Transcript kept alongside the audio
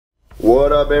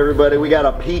What up, everybody? We got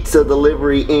a pizza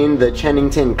delivery in the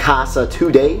Chennington casa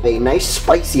today. A nice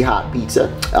spicy hot pizza,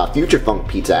 future funk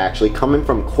pizza actually, coming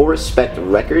from Coraspect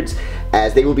Records,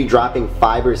 as they will be dropping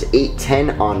FIBRE's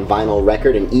 810 on vinyl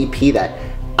record, an EP that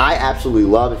I absolutely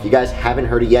love. If you guys haven't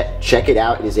heard it yet, check it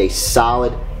out. It is a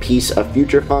solid piece of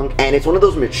future funk, and it's one of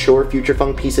those mature future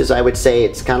funk pieces. I would say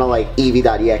it's kind of like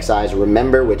EV.EXI's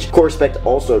Remember, which Coraspect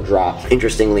also dropped.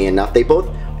 Interestingly enough, they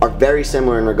both are very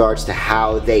similar in regards to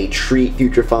how they treat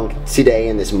future funk today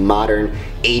in this modern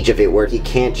age of it, where you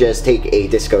can't just take a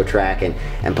disco track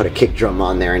and put a kick drum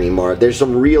on there anymore. There's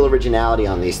some real originality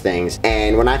on these things,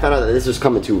 and when I found out that this was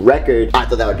coming to record, I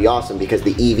thought that would be awesome, because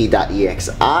the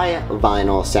EV.EXI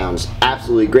vinyl sounds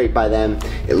absolutely great by them.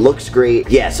 It looks great.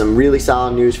 Yeah, some really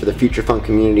solid news for the future funk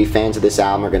community. Fans of this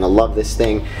album are gonna love this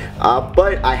thing.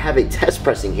 But I have a test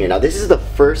pressing here. Now, this is the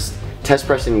first test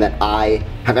pressing that I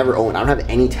have ever owned. I don't have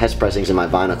any test pressings in my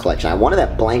vinyl collection. I wanted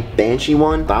that blank Banshee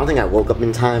one, but I don't think I woke up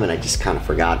in time and I just kind of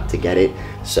forgot to get it.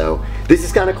 So this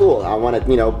is kind of cool. I want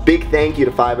to, big thank you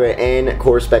to FIBRE and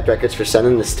Coraspect Records for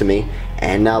sending this to me,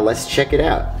 and now let's check it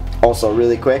out. Also,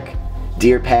 really quick,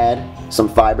 Dear Pad, some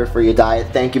fiber for your diet.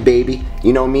 Thank you, baby.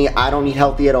 You know me, I don't eat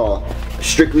healthy at all.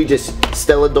 Strictly just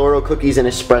Stella D'Oro cookies and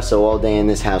espresso all day in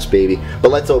this house, baby.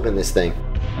 But let's open this thing.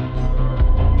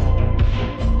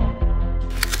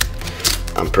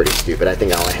 I'm pretty stupid. I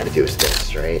think all I had to do is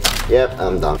this, right? Yep,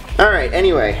 I'm done. Alright,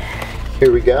 anyway,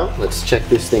 here we go. Let's check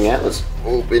this thing out. Let's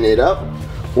open it up.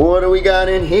 What do we got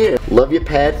in here? Love your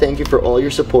pad. Thank you for all your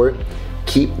support.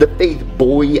 Keep the faith,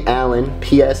 boy, Allen.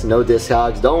 P.S. No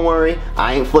discogs. Don't worry,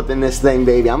 I ain't flipping this thing,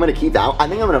 baby. I'm gonna keep that. I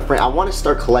think I'm gonna frame. I want to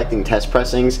start collecting test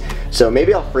pressings, so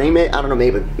maybe I'll frame it. I don't know,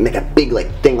 maybe make a big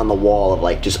thing on the wall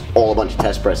of just a bunch of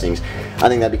test pressings. I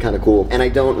think that'd be kind of cool. And I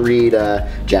don't read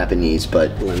Japanese,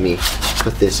 but let me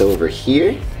put this over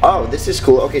here. Oh, this is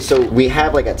cool. Okay, so we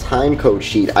have a time code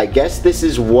sheet. I guess this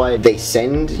is what they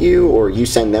send you, or you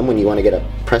send them when you want to get a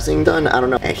pressing done. I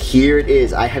don't know. And here it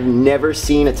is. I have never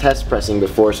seen a test pressing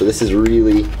before, so this is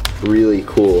really, really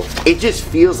cool. It just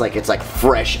feels like it's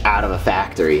fresh out of a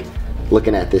factory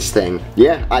looking at this thing.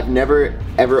 Yeah, I've never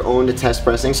ever owned a test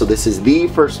pressing, so this is the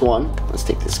first one. Let's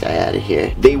take this guy out of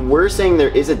here. They were saying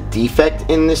there is a defect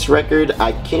in this record.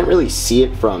 I can't really see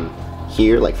it from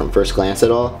here, from first glance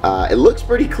at all. It looks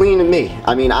pretty clean to me.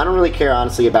 I mean, I don't really care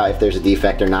honestly about if there's a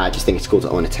defect or not. I just think it's cool to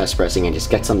own a test pressing and just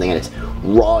get something in its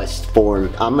rawest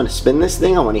form. I'm gonna spin this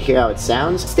thing. I want to hear how it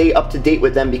sounds. Stay up to date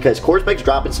with them, because Coraspect's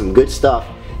dropping some good stuff,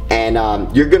 and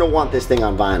you're gonna want this thing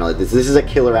on vinyl. This is a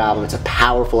killer album. It's a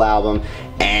powerful album,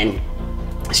 and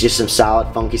it's just some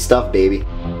solid funky stuff, baby.